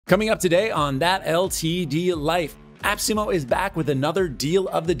Coming up today on That LTD Life, AppSumo is back with another deal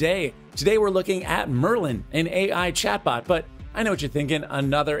of the day. Today we're looking at Merlin, an AI chatbot, but I know what you're thinking,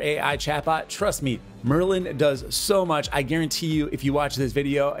 another AI chatbot. Trust me, Merlin does so much. I guarantee you, if you watch this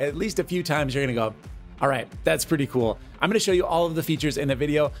video at least a few times, you're gonna go, all right, that's pretty cool. I'm gonna show you all of the features in the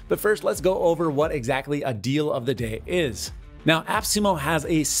video, but first let's go over what exactly a deal of the day is. Now, AppSumo has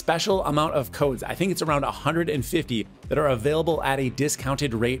a special amount of codes. I think it's around 150 that are available at a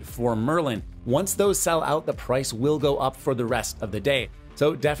discounted rate for Merlin. Once those sell out, the price will go up for the rest of the day.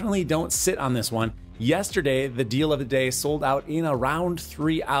 So definitely don't sit on this one. Yesterday, the deal of the day sold out in around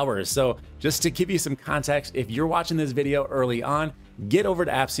 3 hours. So just to give you some context, if you're watching this video early on, get over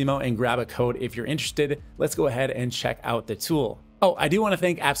to AppSumo and grab a code if you're interested. Let's go ahead and check out the tool. Oh, I do want to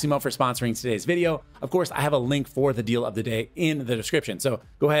thank AppSumo for sponsoring today's video. Of course, I have a link for the deal of the day in the description, so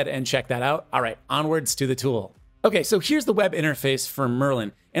go ahead and check that out. All right, onwards to the tool. Okay, so here's the web interface for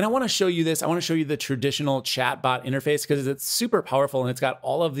Merlin, and I want to show you this. I want to show you the traditional chatbot interface because it's super powerful and it's got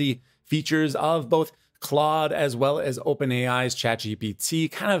all of the features of both Claude as well as OpenAI's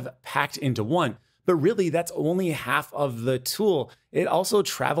ChatGPT kind of packed into one. But really, that's only half of the tool. It also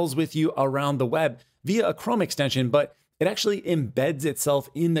travels with you around the web via a Chrome extension, but it actually embeds itself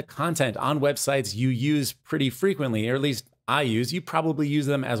in the content on websites you use pretty frequently, or at least I use. You probably use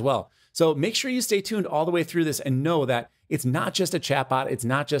them as well. So make sure you stay tuned all the way through this and know that it's not just a chatbot. It's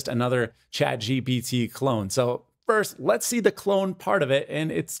not just another ChatGPT clone. So first, let's see the clone part of it,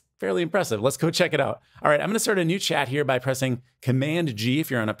 and it's fairly impressive. Let's go check it out. All right, I'm going to start a new chat here by pressing Command G.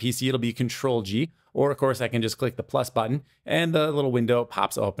 If you're on a PC, it'll be Control G, or of course, I can just click the plus button, and the little window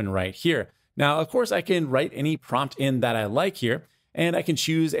pops open right here. Now, of course, I can write any prompt in that I like here, and I can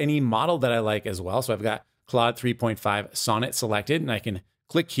choose any model that I like as well. So I've got Claude 3.5 Sonnet selected, and I can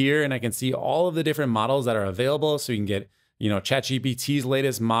click here and I can see all of the different models that are available. So you can get, ChatGPT's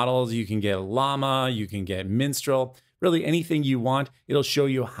latest models, you can get Llama, you can get Minstrel, really anything you want. It'll show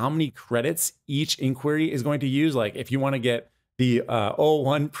you how many credits each inquiry is going to use. Like if you want to get the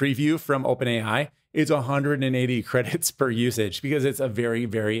O1 preview from OpenAI, it's 180 credits per usage because it's a very,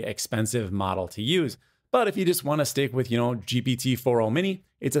 very expensive model to use. But if you just want to stick with, GPT-4o mini,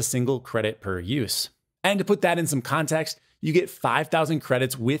 it's a single credit per use. And to put that in some context, you get 5,000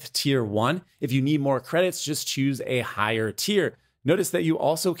 credits with tier 1. If you need more credits, just choose a higher tier. Notice that you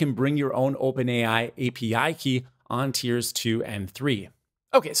also can bring your own OpenAI API key on tiers 2 and 3.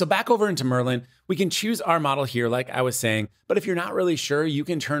 Okay, so back over into Merlin, we can choose our model here, like I was saying, but if you're not really sure, you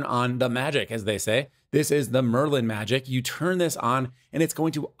can turn on the magic, as they say. This is the Merlin magic. You turn this on, and it's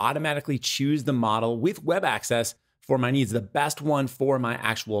going to automatically choose the model with web access for my needs, the best one for my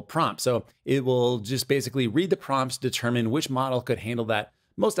actual prompt. So it will just basically read the prompts, determine which model could handle that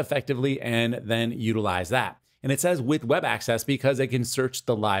most effectively, and then utilize that. And it says with web access because it can search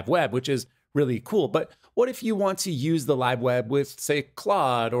the live web, which is really cool. But what if you want to use the live web with, say,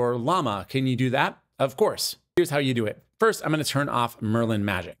 Claude or Llama? Can you do that? Of course. Here's how you do it. First, I'm going to turn off Merlin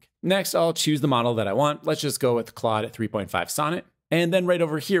Magic. Next, I'll choose the model that I want. Let's just go with Claude 3.5 Sonnet. And then right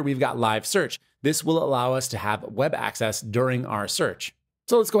over here, we've got live search. This will allow us to have web access during our search.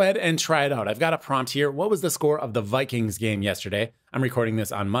 So let's go ahead and try it out. I've got a prompt here. What was the score of the Vikings game yesterday? I'm recording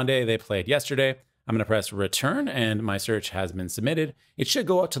this on Monday. They played yesterday. I'm going to press return, and my search has been submitted. It should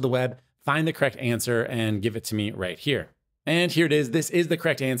go out to the web, find the correct answer, and give it to me right here. And here it is. This is the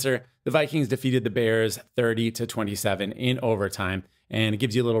correct answer. The Vikings defeated the Bears 30-27 in overtime, and it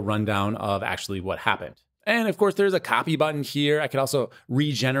gives you a little rundown of actually what happened. And of course, there's a copy button here. I could also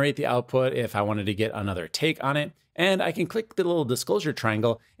regenerate the output if I wanted to get another take on it. And I can click the little disclosure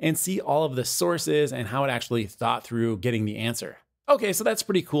triangle and see all of the sources and how it actually thought through getting the answer. Okay, so that's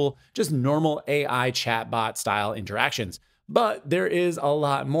pretty cool. Just normal AI chatbot style interactions. But there is a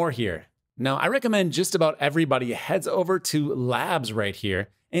lot more here. Now, I recommend just about everybody heads over to Labs right here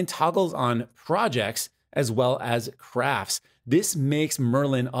and toggles on projects as well as crafts. This makes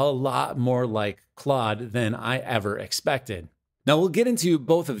Merlin a lot more like Claude than I ever expected. Now, we'll get into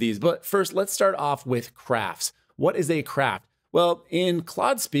both of these, but first, let's start off with crafts. What is a craft? Well, in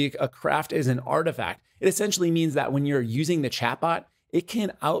Claude speak, a craft is an artifact. It essentially means that when you're using the chatbot, it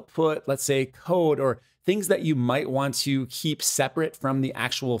can output, let's say, code or things that you might want to keep separate from the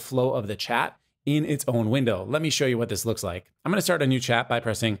actual flow of the chat in its own window. Let me show you what this looks like. I'm going to start a new chat by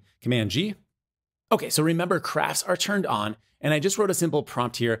pressing Command G. Okay, so remember, crafts are turned on, and I just wrote a simple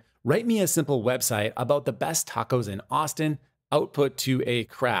prompt here. Write me a simple website about the best tacos in Austin, output to a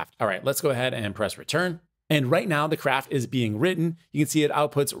craft. All right, let's go ahead and press return. And right now the craft is being written. You can see it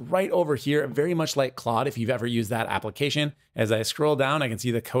outputs right over here, very much like Claude if you've ever used that application. As I scroll down, I can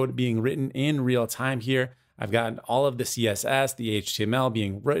see the code being written in real time here. I've got all of the CSS, the HTML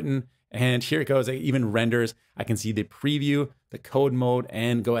being written, and here it goes. It even renders. I can see the preview, the code mode,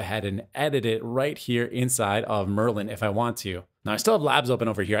 and go ahead and edit it right here inside of Merlin if I want to. Now I still have labs open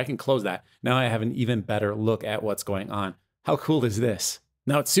over here. I can close that. Now I have an even better look at what's going on. How cool is this?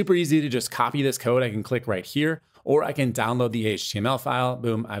 Now it's super easy to just copy this code. I can click right here, or I can download the HTML file.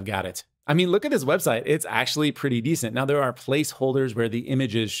 Boom, I've got it. I mean, look at this website. It's actually pretty decent. Now there are placeholders where the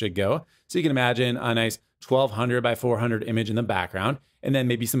images should go. So you can imagine a nice 1200 by 400 image in the background, and then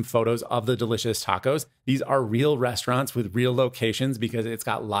maybe some photos of the delicious tacos. These are real restaurants with real locations because it's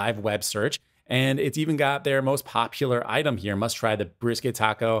got live web search. And it's even got their most popular item here. Must try the brisket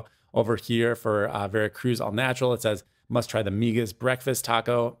taco over here for Veracruz All Natural. It says, must try the Migas breakfast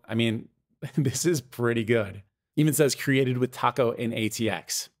taco. I mean, this is pretty good. Even says created with taco in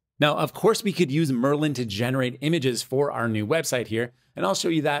ATX. Now, of course, we could use Merlin to generate images for our new website here, and I'll show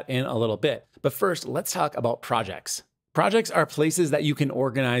you that in a little bit. But first, let's talk about projects. Projects are places that you can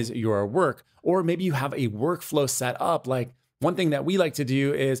organize your work, or maybe you have a workflow set up. Like one thing that we like to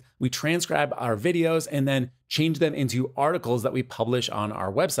do is we transcribe our videos and then change them into articles that we publish on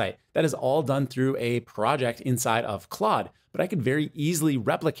our website. That is all done through a project inside of Claude, but I could very easily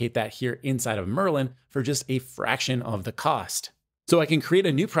replicate that here inside of Merlin for just a fraction of the cost. So I can create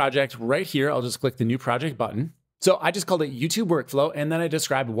a new project right here. I'll just click the new project button. So I just called it YouTube Workflow, and then I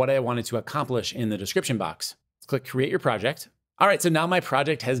described what I wanted to accomplish in the description box. Let's click Create Your Project. All right, so now my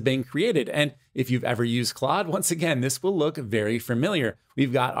project has been created. And if you've ever used Claude, once again, this will look very familiar.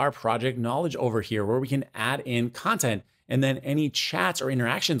 We've got our project knowledge over here where we can add in content, and then any chats or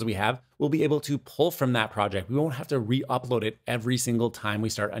interactions we have, we'll be able to pull from that project. We won't have to re-upload it every single time we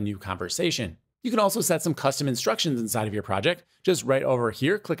start a new conversation. You can also set some custom instructions inside of your project. Just right over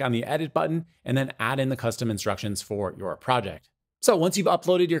here, click on the edit button and then add in the custom instructions for your project. So once you've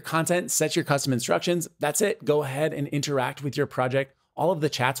uploaded your content, set your custom instructions, that's it. Go ahead and interact with your project. All of the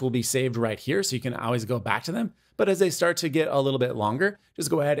chats will be saved right here, so you can always go back to them. But as they start to get a little bit longer, just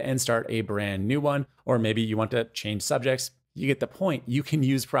go ahead and start a brand new one, or maybe you want to change subjects. You get the point. You can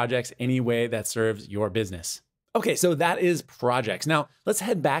use projects any way that serves your business. Okay, so that is projects. Now let's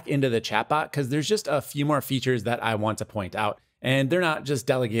head back into the chatbot because there's just a few more features that I want to point out, and they're not just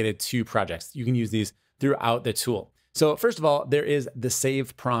delegated to projects. You can use these throughout the tool. So first of all, there is the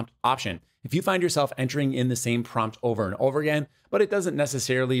save prompt option. If you find yourself entering in the same prompt over and over again, but it doesn't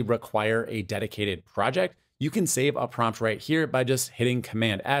necessarily require a dedicated project, you can save a prompt right here by just hitting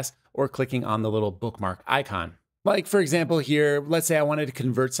Command S or clicking on the little bookmark icon. Like for example here, let's say I wanted to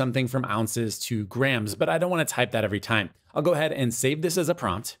convert something from ounces to grams, but I don't want to type that every time. I'll go ahead and save this as a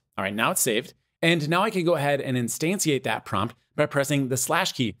prompt. All right, now it's saved. And now I can go ahead and instantiate that prompt by pressing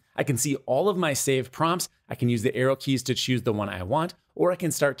the / key. I can see all of my saved prompts. I can use the arrow keys to choose the one I want, or I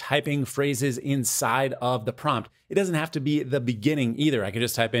can start typing phrases inside of the prompt. It doesn't have to be the beginning either. I can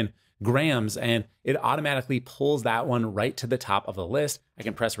just type in grams and it automatically pulls that one right to the top of the list. I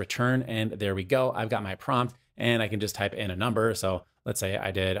can press return and there we go. I've got my prompt and I can just type in a number. So let's say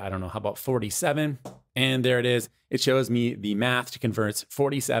I did, I don't know, how about 47? And there it is. It shows me the math to convert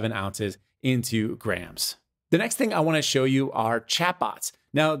 47 ounces into grams. The next thing I want to show you are chatbots.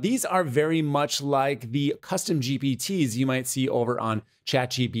 Now, these are very much like the custom GPTs you might see over on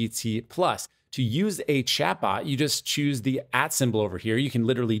ChatGPT Plus. To use a chatbot, you just choose the @ symbol over here. You can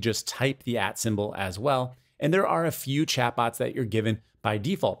literally just type the @ symbol as well. And there are a few chatbots that you're given by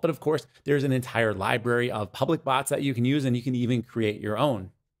default. But of course, there's an entire library of public bots that you can use, and you can even create your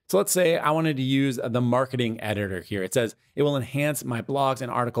own. So let's say I wanted to use the marketing editor here. It says it will enhance my blogs and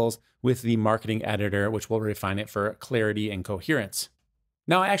articles with the marketing editor, which will refine it for clarity and coherence.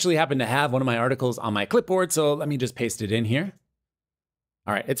 Now, I actually happen to have one of my articles on my clipboard, so let me just paste it in here.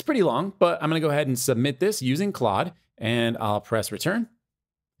 All right, it's pretty long, but I'm gonna go ahead and submit this using Claude, and I'll press return.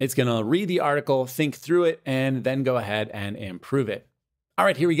 It's gonna read the article, think through it, and then go ahead and improve it. All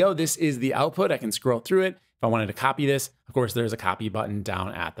right, here we go. This is the output. I can scroll through it. If I wanted to copy this, of course, there's a copy button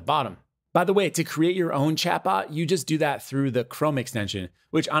down at the bottom. By the way, to create your own chatbot, you just do that through the Chrome extension,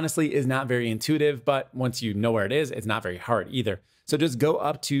 which honestly is not very intuitive, but once you know where it is, it's not very hard either. So just go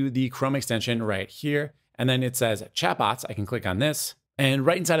up to the Chrome extension right here, and then it says Chatbots. I can click on this. And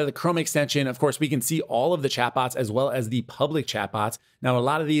right inside of the Chrome extension, of course, we can see all of the chatbots as well as the public chatbots. Now, a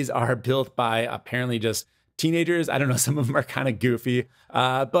lot of these are built by apparently just teenagers. I don't know, some of them are kind of goofy,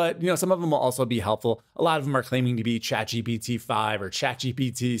 but some of them will also be helpful. A lot of them are claiming to be ChatGPT 5 or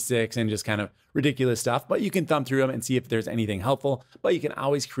ChatGPT 6 and just kind of ridiculous stuff, but you can thumb through them and see if there's anything helpful, but you can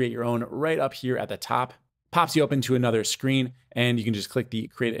always create your own right up here at the top. Pops you open to another screen, and you can just click the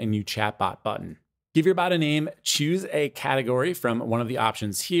Create a New Chatbot button. Give your bot a name, choose a category from one of the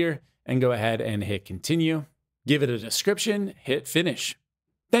options here, and go ahead and hit Continue. Give it a description, hit finish.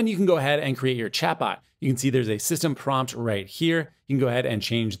 Then you can go ahead and create your chatbot. You can see there's a system prompt right here. You can go ahead and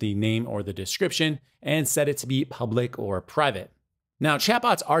change the name or the description and set it to be public or private. Now,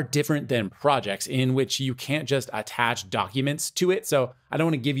 chatbots are different than projects in which you can't just attach documents to it. So I don't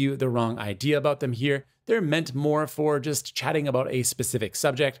want to give you the wrong idea about them here. They're meant more for just chatting about a specific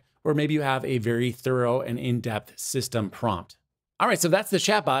subject, or maybe you have a very thorough and in-depth system prompt. All right, so that's the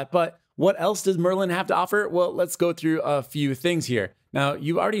chatbot, but what else does Merlin have to offer? Well, let's go through a few things here. Now,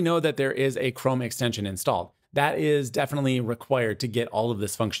 you already know that there is a Chrome extension installed. That is definitely required to get all of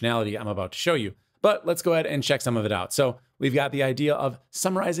this functionality I'm about to show you. But let's go ahead and check some of it out. So we've got the idea of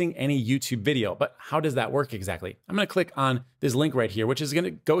summarizing any YouTube video, but how does that work exactly? I'm gonna click on this link right here, which is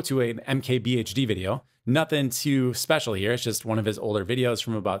gonna go to an MKBHD video. Nothing too special here. It's just one of his older videos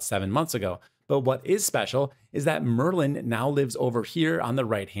from about 7 months ago. But what is special is that Merlin now lives over here on the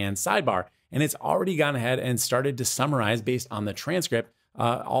right-hand sidebar, and it's already gone ahead and started to summarize based on the transcript,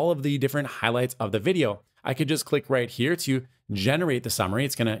 all of the different highlights of the video. I could just click right here to generate the summary.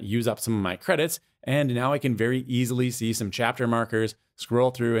 It's gonna use up some of my credits, and now I can very easily see some chapter markers, scroll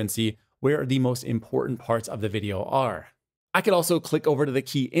through and see where the most important parts of the video are. I could also click over to the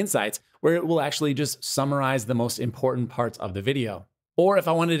key insights where it will actually just summarize the most important parts of the video. Or if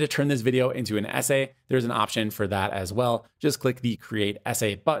I wanted to turn this video into an essay, there's an option for that as well. Just click the Create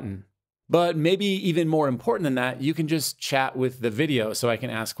Essay button. But maybe even more important than that, you can just chat with the video. So I can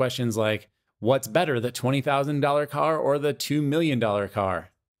ask questions like, what's better, the $20,000 car or the $2 million car?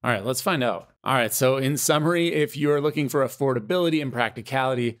 All right, let's find out. All right, so in summary, if you're looking for affordability and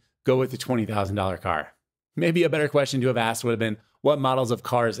practicality, go with the $20,000 car. Maybe a better question to have asked would have been, what models of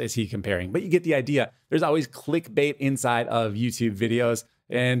cars is he comparing? But you get the idea. There's always clickbait inside of YouTube videos,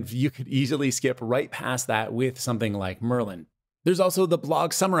 and you could easily skip right past that with something like Merlin. There's also the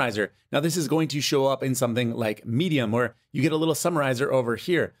blog summarizer. Now this is going to show up in something like Medium, where you get a little summarizer over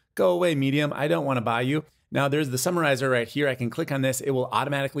here. Go away, Medium, I don't want to buy you. Now there's the summarizer right here. I can click on this. It will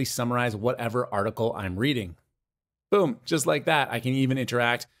automatically summarize whatever article I'm reading. Boom, just like that. I can even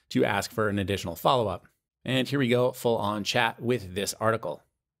interact to ask for an additional follow-up. And here we go, full on chat with this article.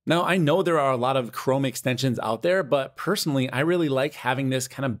 Now, I know there are a lot of Chrome extensions out there, but personally, I really like having this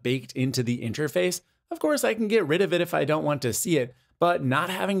kind of baked into the interface. Of course, I can get rid of it if I don't want to see it, but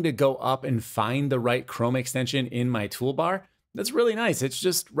not having to go up and find the right Chrome extension in my toolbar, that's really nice. It's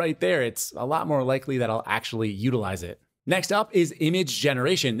just right there. It's a lot more likely that I'll actually utilize it. Next up is image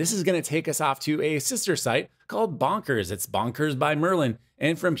generation. This is going to take us off to a sister site called Bonkers. It's Bonkers by Merlin.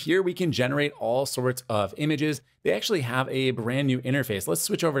 And from here, we can generate all sorts of images. They actually have a brand new interface. Let's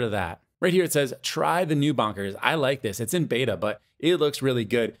switch over to that. Right here, it says, try the new Bonkers. I like this. It's in beta, but it looks really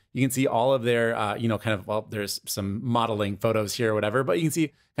good. You can see all of their, well, there's some modeling photos here or whatever, but you can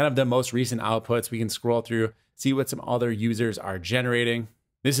see kind of the most recent outputs. We can scroll through, see what some other users are generating.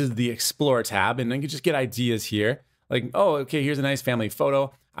 This is the Explore tab, and then you can just get ideas here. Like, oh, okay, here's a nice family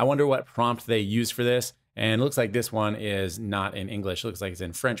photo. I wonder what prompt they use for this. And it looks like this one is not in English. It looks like it's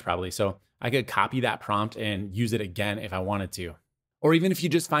in French probably. So I could copy that prompt and use it again if I wanted to. Or even if you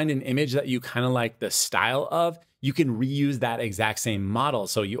just find an image that you kind of like the style of, you can reuse that exact same model.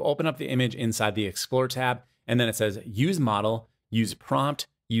 So you open up the image inside the Explore tab, and then it says use model, use prompt,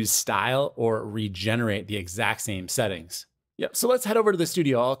 use style, or regenerate the exact same settings. Yep, so let's head over to the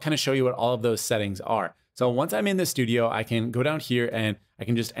studio. I'll kind of show you what all of those settings are. So once I'm in the studio, I can go down here and I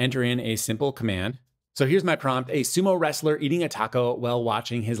can just enter in a simple command. So here's my prompt, a sumo wrestler eating a taco while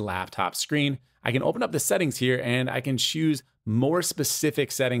watching his laptop screen. I can open up the settings here and I can choose more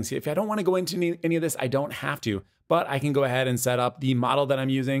specific settings. If I don't want to go into any of this, I don't have to, but I can go ahead and set up the model that I'm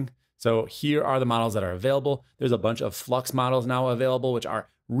using. So here are the models that are available. There's a bunch of Flux models now available, which are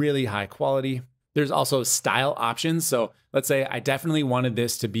really high quality. There's also style options. So let's say I definitely wanted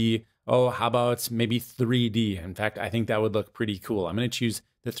this to be, oh, how about maybe 3D? In fact, I think that would look pretty cool. I'm going to choose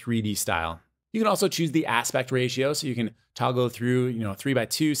the 3D style. You can also choose the aspect ratio. So you can toggle through,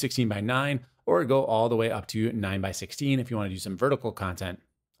 3:2, 16:9, or go all the way up to 9:16 if you want to do some vertical content.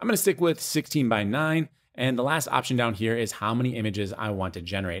 I'm going to stick with 16:9. And the last option down here is how many images I want to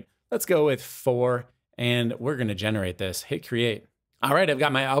generate. Let's go with 4, and we're going to generate this. Hit create. All right, I've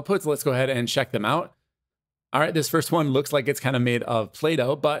got my outputs. Let's go ahead and check them out. All right, this first one looks like it's kind of made of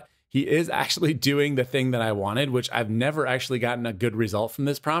Play-Doh, but he is actually doing the thing that I wanted, which I've never actually gotten a good result from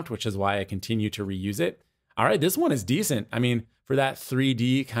this prompt, which is why I continue to reuse it. All right, this one is decent. I mean, for that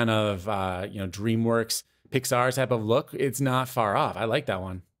 3D kind of, DreamWorks, Pixar type of look, it's not far off. I like that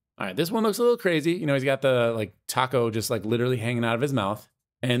one. All right, this one looks a little crazy. He's got the taco just literally hanging out of his mouth.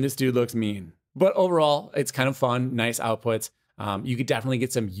 And this dude looks mean. But overall, it's kind of fun, nice outputs. You could definitely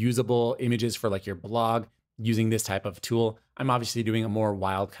get some usable images for your blog. using this type of tool. I'm obviously doing a more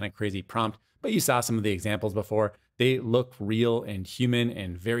wild, kind of crazy prompt, but you saw some of the examples before. They look real and human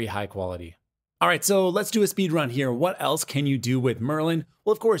and very high quality. All right, so let's do a speed run here. What else can you do with Merlin?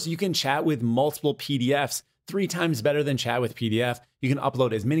 Well, of course, you can chat with multiple PDFs, 3 times better than chat with PDF. You can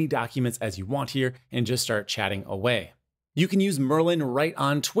upload as many documents as you want here and just start chatting away. You can use Merlin right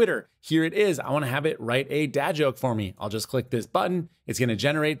on Twitter. Here it is. I want to have it write a dad joke for me. I'll just click this button. It's going to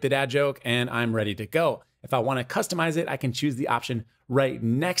generate the dad joke and I'm ready to go. If I want to customize it, I can choose the option right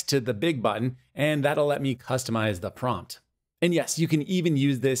next to the big button and that'll let me customize the prompt. And yes, you can even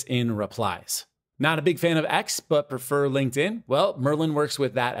use this in replies. Not a big fan of X, but prefer LinkedIn? Well, Merlin works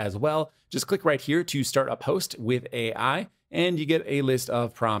with that as well. Just click right here to start a post with AI, and you get a list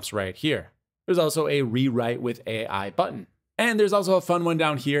of prompts right here. There's also a rewrite with AI button. And there's also a fun one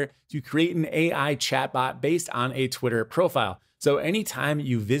down here to create an AI chatbot based on a Twitter profile. So anytime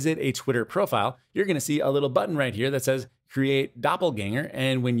you visit a Twitter profile, you're gonna see a little button right here that says create doppelganger.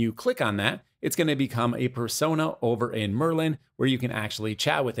 And when you click on that, it's going to become a persona over in Merlin where you can actually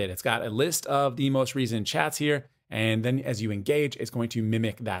chat with it. It's got a list of the most recent chats here. And then as you engage, it's going to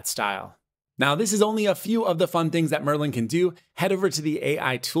mimic that style. Now, this is only a few of the fun things that Merlin can do. Head over to the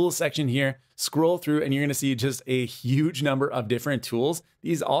AI tools section here, scroll through, and you're going to see just a huge number of different tools.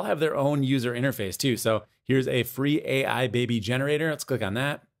 These all have their own user interface too. So here's a free AI baby generator. Let's click on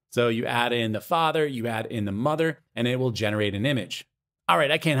that. So you add in the father, you add in the mother, and it will generate an image. All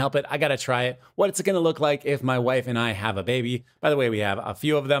right, I can't help it. I got to try it. What's it going to look like if my wife and I have a baby? By the way, we have a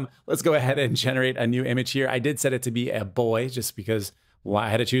few of them. Let's go ahead and generate a new image here. I did set it to be a boy just because I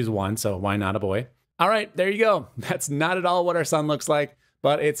had to choose one, so why not a boy? All right, there you go. That's not at all what our son looks like,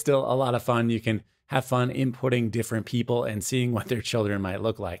 but it's still a lot of fun. You can have fun inputting different people and seeing what their children might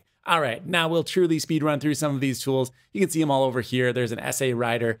look like. All right, now we'll truly speed run through some of these tools. You can see them all over here. There's an essay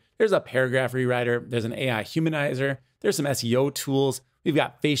writer, there's a paragraph rewriter, there's an AI humanizer, there's some SEO tools. We've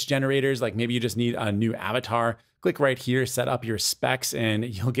got face generators, like maybe you just need a new avatar. Click right here, set up your specs, and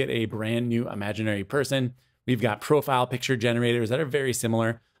you'll get a brand new imaginary person. We've got profile picture generators that are very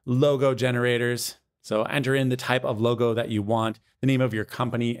similar. Logo generators. So enter in the type of logo that you want, the name of your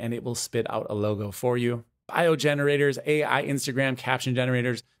company, and it will spit out a logo for you. Bio generators, AI Instagram caption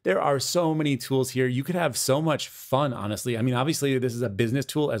generators. There are so many tools here. You could have so much fun, honestly. I mean, obviously this is a business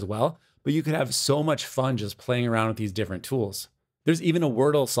tool as well, but you could have so much fun just playing around with these different tools. There's even a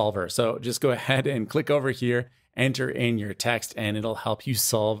Wordle solver. So just go ahead and click over here, enter in your text, and it'll help you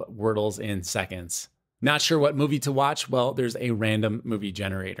solve Wordles in seconds. Not sure what movie to watch? Well, there's a random movie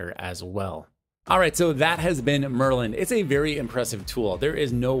generator as well. All right, so that has been Merlin. It's a very impressive tool. There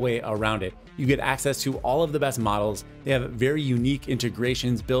is no way around it. You get access to all of the best models. They have very unique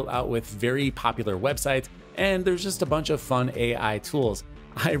integrations built out with very popular websites, and there's just a bunch of fun AI tools.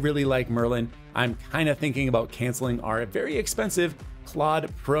 I really like Merlin. I'm kind of thinking about canceling our very expensive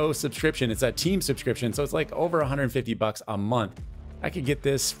Claude Pro subscription. It's a team subscription, so it's like over 150 bucks a month. I could get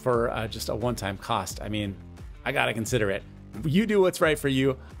this for just a one-time cost. I mean, I gotta consider it. You do what's right for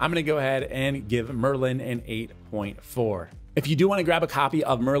you. I'm gonna go ahead and give Merlin an 8.4. If you do want to grab a copy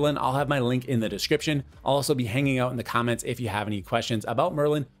of Merlin, I'll have my link in the description. I'll also be hanging out in the comments if you have any questions about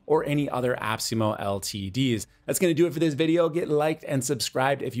Merlin or any other AppSumo LTDs. That's going to do it for this video. Get liked and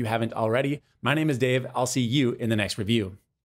subscribed if you haven't already. My name is Dave. I'll see you in the next review.